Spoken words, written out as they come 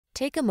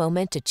Take a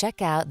moment to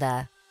check out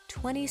the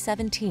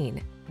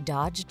 2017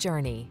 Dodge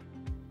Journey.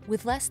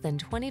 With less than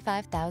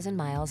 25,000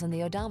 miles on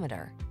the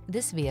odometer,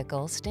 this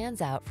vehicle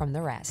stands out from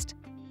the rest.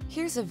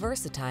 Here's a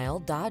versatile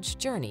Dodge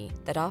Journey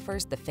that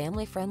offers the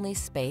family-friendly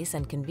space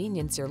and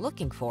convenience you're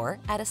looking for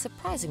at a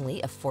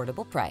surprisingly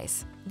affordable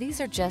price. These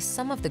are just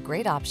some of the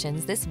great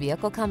options this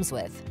vehicle comes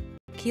with: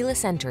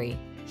 keyless entry,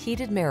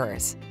 heated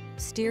mirrors,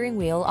 steering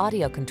wheel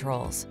audio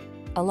controls,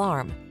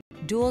 alarm,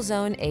 dual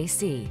zone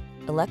AC,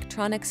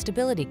 electronic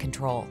stability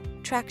control,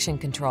 traction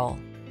control,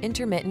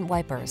 intermittent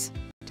wipers,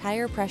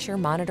 tire pressure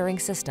monitoring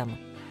system,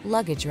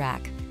 luggage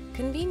rack.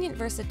 Convenient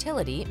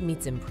versatility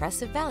meets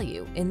impressive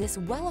value in this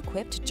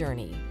well-equipped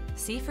Journey.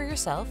 See for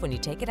yourself when you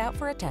take it out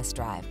for a test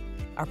drive.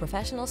 Our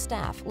professional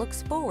staff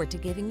looks forward to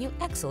giving you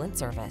excellent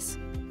service.